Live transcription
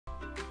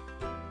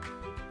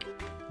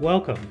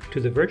Welcome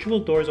to the virtual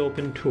doors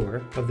open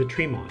tour of the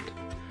Tremont,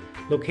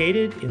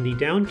 located in the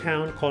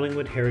downtown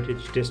Collingwood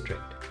Heritage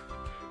District.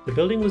 The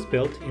building was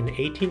built in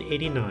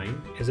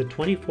 1889 as a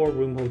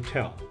 24-room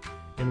hotel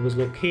and was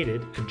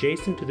located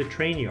adjacent to the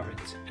train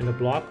yards and a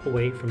block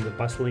away from the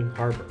bustling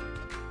harbour.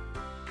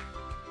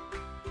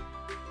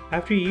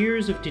 After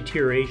years of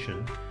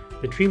deterioration,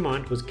 the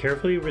Tremont was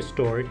carefully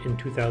restored in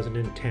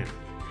 2010,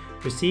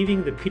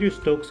 receiving the Peter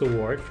Stokes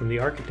Award from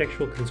the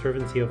Architectural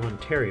Conservancy of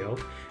Ontario,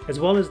 as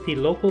well as the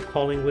local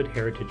Collingwood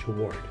Heritage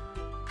Award.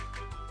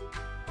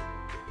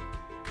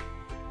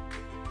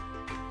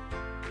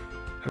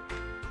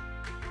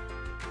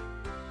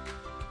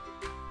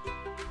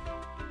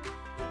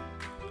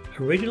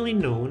 Originally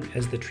known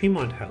as the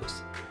Tremont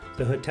House,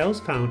 the hotel's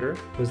founder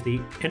was the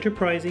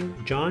enterprising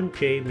John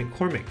J.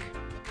 McCormick,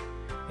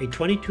 a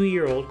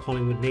 22-year-old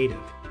Collingwood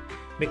native.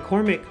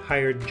 McCormick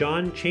hired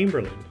John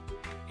Chamberlain,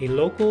 a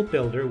local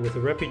builder with a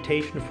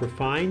reputation for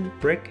fine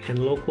brick and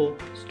local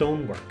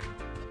stonework.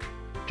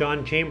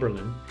 John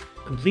Chamberlain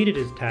completed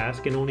his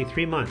task in only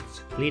 3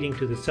 months, leading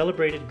to the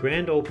celebrated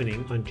grand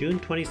opening on June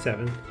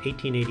 27,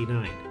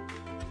 1889.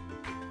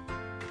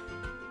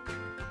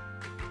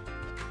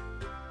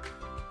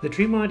 The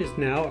Tremont is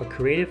now a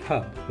creative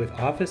hub with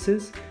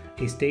offices,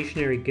 a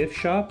stationary gift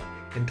shop,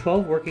 and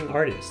 12 working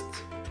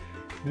artists.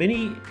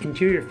 Many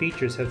interior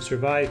features have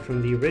survived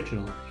from the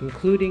original,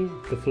 including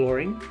the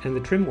flooring and the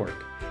trim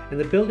work, and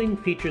the building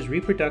features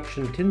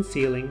reproduction tin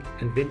ceiling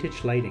and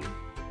vintage lighting.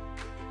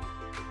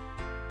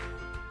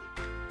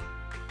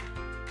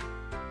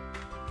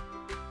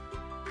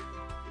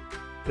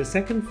 The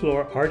second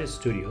floor artist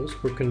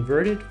studios were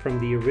converted from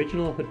the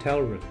original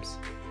hotel rooms.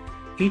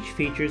 Each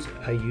features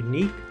a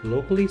unique,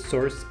 locally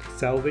sourced,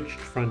 salvaged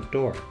front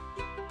door.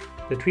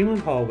 The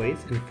Tremont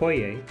hallways and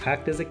foyer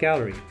act as a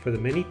gallery for the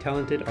many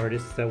talented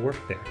artists that work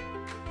there.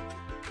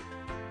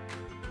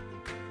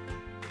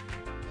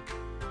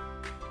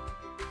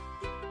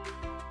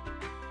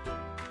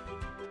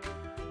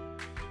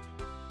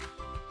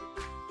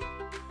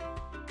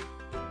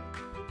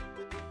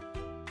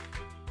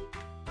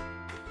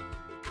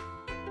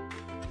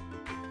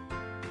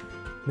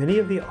 Many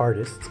of the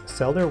artists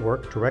sell their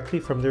work directly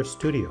from their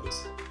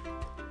studios,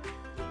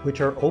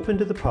 which are open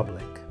to the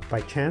public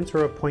by chance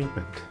or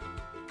appointment.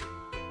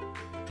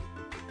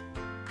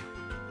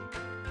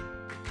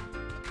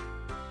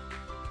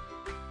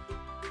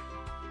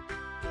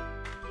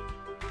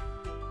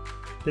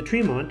 The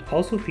Tremont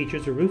also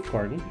features a roof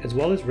garden as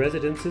well as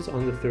residences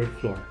on the 3rd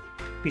floor.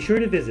 Be sure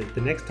to visit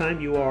the next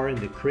time you are in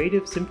the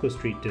creative Simcoe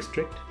Street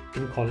district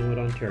in Collingwood,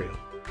 Ontario.